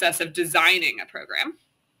process of designing a program.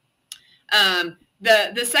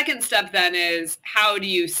 The second step then is, how do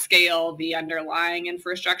you scale the underlying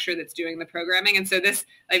infrastructure that's doing the programming? And so this,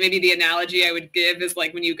 like, maybe the analogy I would give is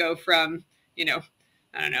like when you go from,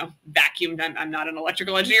 I don't know, vacuum, I'm not an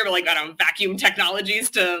electrical engineer, but like, I don't know, vacuum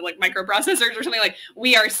technologies to like microprocessors or something. Like,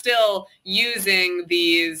 we are still using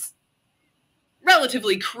these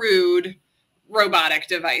relatively crude robotic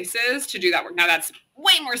devices to do that work. Now that's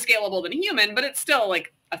way more scalable than human, but it's still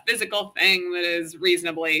like a physical thing that is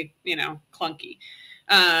reasonably, clunky.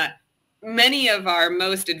 Many of our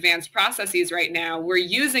most advanced processes right now, we're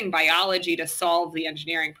using biology to solve the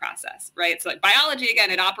engineering process, right? So like biology,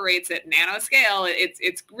 again, it operates at nanoscale.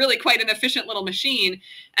 It's really quite an efficient little machine.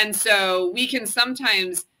 And so we can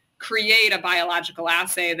sometimes create a biological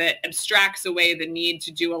assay that abstracts away the need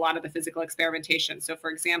to do a lot of the physical experimentation. So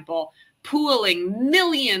for example, pooling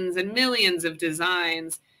millions and millions of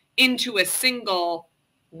designs into a single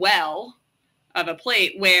well of a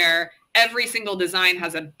plate where every single design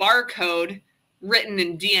has a barcode written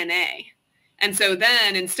in DNA. And so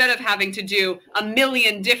then instead of having to do a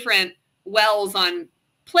million different wells on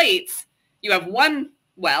plates, you have one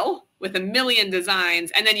well with a million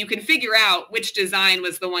designs, and then you can figure out which design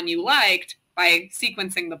was the one you liked by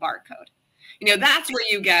sequencing the barcode. That's where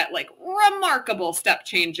you get like remarkable step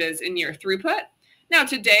changes in your throughput. Now,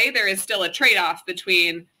 today, there is still a trade-off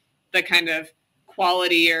between the kind of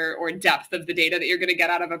quality or depth of the data that you're going to get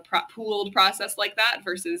out of a pooled process like that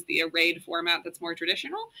versus the arrayed format that's more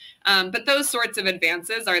traditional. But those sorts of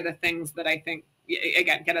advances are the things that I think,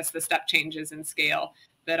 again, get us the step changes in scale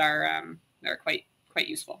that are quite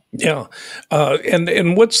useful. Yeah.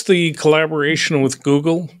 And what's the collaboration with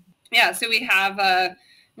Google? Yeah, so we have a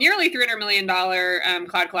nearly $300 million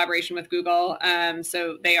cloud collaboration with Google.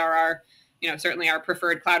 So they are our, certainly our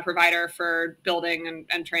preferred cloud provider for building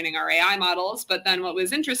and training our AI models. But then what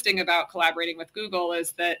was interesting about collaborating with Google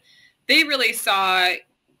is that they really saw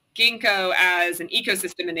Ginkgo as an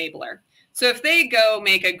ecosystem enabler. So if they go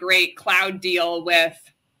make a great cloud deal with,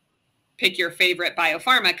 pick your favorite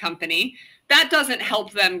biopharma company, that doesn't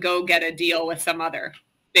help them go get a deal with some other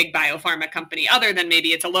big biopharma company, other than maybe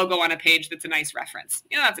it's a logo on a page that's a nice reference.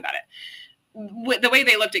 That's about it. The way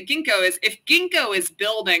they looked at Ginkgo is, if Ginkgo is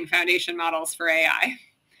building foundation models for AI,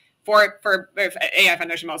 for AI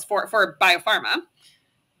foundation models for biopharma,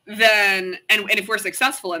 then, and if we're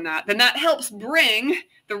successful in that, then that helps bring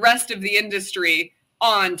the rest of the industry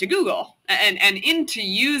on to Google and into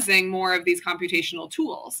using more of these computational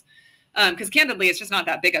tools. Because candidly, it's just not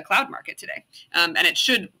that big a cloud market today. And it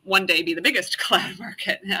should one day be the biggest cloud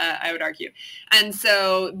market, I would argue. And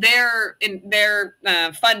so they're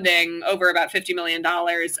funding over about $50 million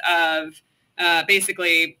of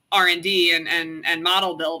basically R&D and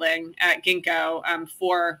model building at Ginkgo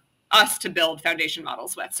for us to build foundation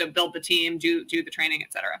models with. So build the team, do the training,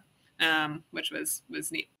 et cetera, which was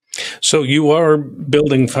neat. So you are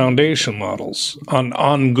building foundation models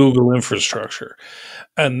on Google infrastructure,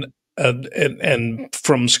 and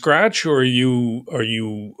from scratch, or are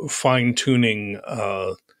you fine tuning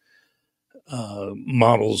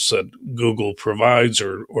models that Google provides,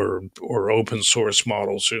 or open source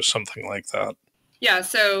models or something like that? Yeah.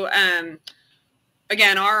 So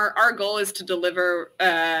again, our goal is to deliver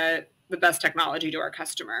the best technology to our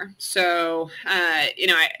customer. So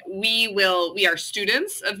we are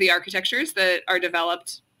students of the architectures that are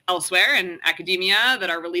developed elsewhere in academia, that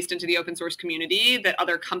are released into the open source community, that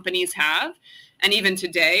other companies have. And even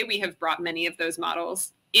today, we have brought many of those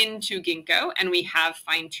models into Ginkgo, and we have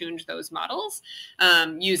fine-tuned those models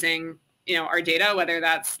using our data, whether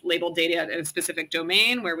that's labeled data in a specific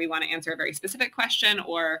domain where we want to answer a very specific question,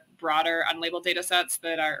 or broader unlabeled data sets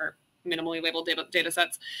that are minimally labeled data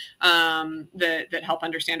sets that help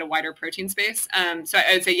understand a wider protein space. So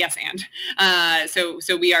I would say yes and.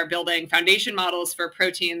 So we are building foundation models for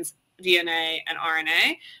proteins, DNA, and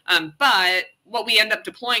RNA. But what we end up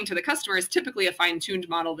deploying to the customer is typically a fine-tuned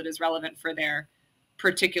model that is relevant for their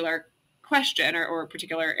particular question or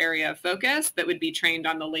particular area of focus, that would be trained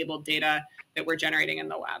on the labeled data that we're generating in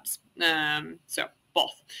the labs. So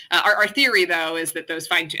both. Our theory, though, is that those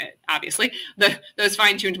those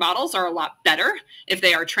fine-tuned models are a lot better if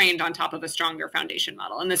they are trained on top of a stronger foundation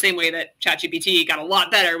model. In the same way that ChatGPT got a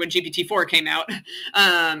lot better when GPT-4 came out,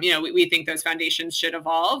 we think those foundations should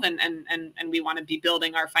evolve, and we want to be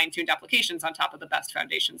building our fine-tuned applications on top of the best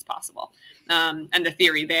foundations possible. And the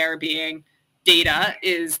theory there being data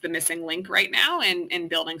is the missing link right now in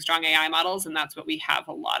building strong AI models, and that's what we have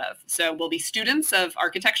a lot of. So we'll be students of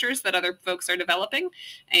architectures that other folks are developing,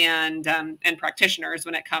 and practitioners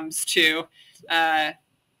when it comes to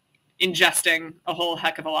ingesting a whole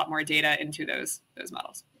heck of a lot more data into those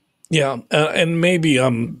models. Yeah, and maybe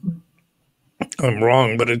I'm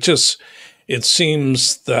wrong, but it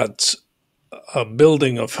seems that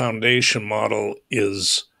building a foundation model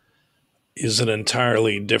is an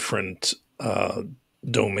entirely different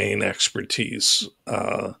domain expertise,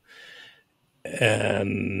 and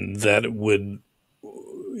that it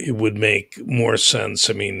would make more sense.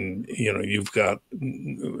 I mean, you've got,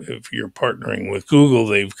 if you're partnering with Google,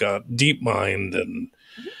 they've got DeepMind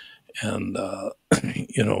and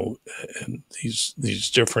these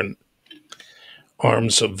different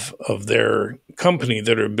arms of their company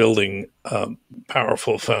that are building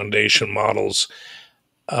powerful foundation models,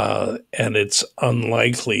 and it's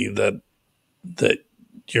unlikely that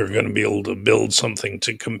you're going to be able to build something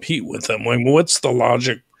to compete with them. I mean, what's the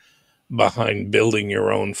logic behind building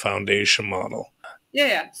your own foundation model?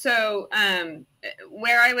 Yeah. So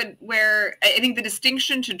where I think the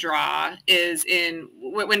distinction to draw is in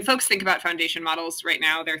when folks think about foundation models right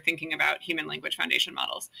now, they're thinking about human language foundation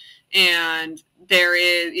models, and there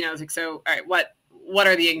is, all right, what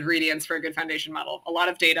are the ingredients for a good foundation model? A lot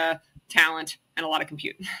of data, talent, and a lot of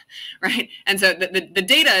compute, right? And so the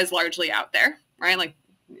data is largely out there, right? Like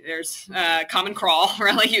there's common crawl,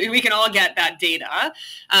 right? Like we can all get that data,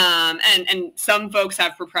 and some folks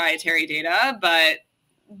have proprietary data, but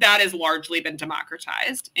that has largely been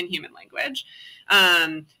democratized in human language.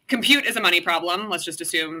 Compute is a money problem. Let's just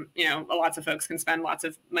assume, lots of folks can spend lots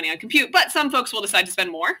of money on compute, but some folks will decide to spend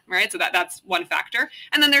more, right? So that's one factor.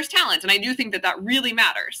 And then there's talent. And I do think that really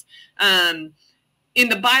matters. In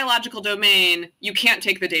the biological domain, you can't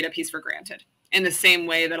take the data piece for granted in the same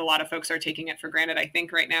way that a lot of folks are taking it for granted, I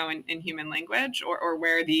think, right now in human language, or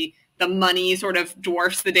where the money sort of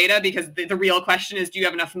dwarfs the data, because the real question is, do you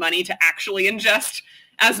have enough money to actually ingest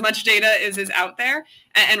as much data as is out there?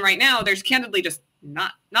 And right now, there's candidly just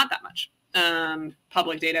not that much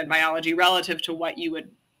public data in biology relative to what you would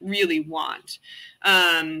really want.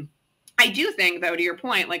 I do think, though, to your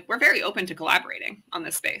point, like we're very open to collaborating on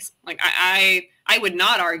this space. Like I would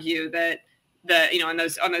not argue that on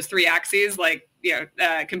those three axes, like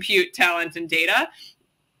compute, talent, and data,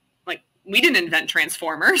 like we didn't invent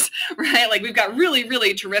transformers, right? Like we've got really,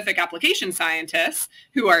 really terrific application scientists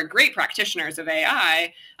who are great practitioners of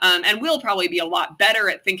AI, and will probably be a lot better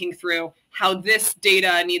at thinking through how this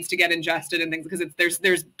data needs to get ingested and things, because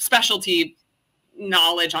there's specialty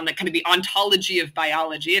knowledge on the kind of the ontology of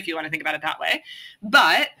biology, if you want to think about it that way.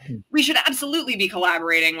 But we should absolutely be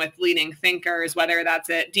collaborating with leading thinkers, whether that's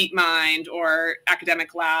at DeepMind or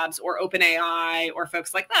academic labs or OpenAI or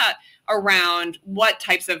folks like that, around what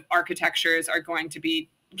types of architectures are going to be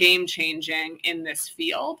game changing in this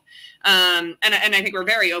field. And I think we're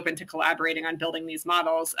very open to collaborating on building these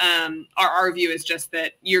models. Our view is just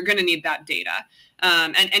that you're going to need that data.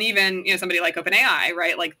 And even somebody like OpenAI,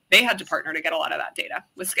 right? Like they had to partner to get a lot of that data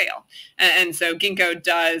with scale. And so Ginkgo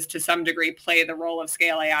does, to some degree, play the role of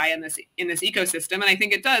scale AI in this ecosystem. And I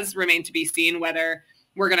think it does remain to be seen whether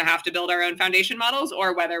we're going to have to build our own foundation models,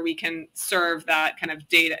 or whether we can serve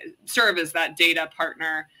as that data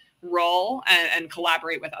partner role and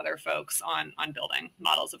collaborate with other folks on building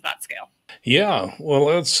models of that scale. Yeah, well,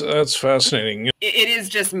 that's fascinating. It is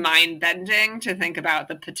just mind-bending to think about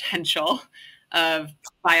the potential of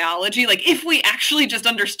biology, like if we actually just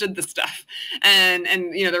understood the stuff. And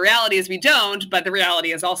the reality is we don't, but the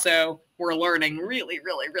reality is also we're learning really,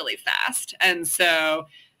 really, really fast. And so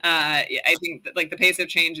I think that like the pace of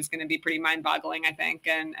change is going to be pretty mind-boggling, I think,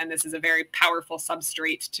 and this is a very powerful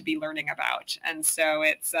substrate to be learning about. And so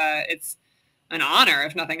it's an honor,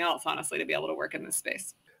 if nothing else, honestly, to be able to work in this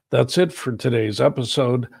space. That's it for today's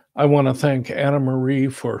episode. I want to thank Anna Marie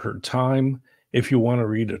for her time. If you want to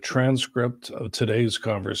read a transcript of today's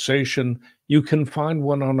conversation, you can find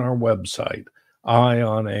one on our website,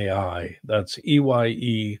 EyeOnAI. That's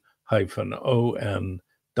EYE-ON.AI.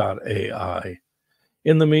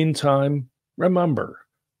 In the meantime, remember,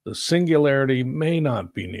 the singularity may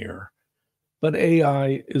not be near, but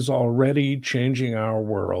AI is already changing our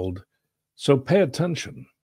world, so pay attention.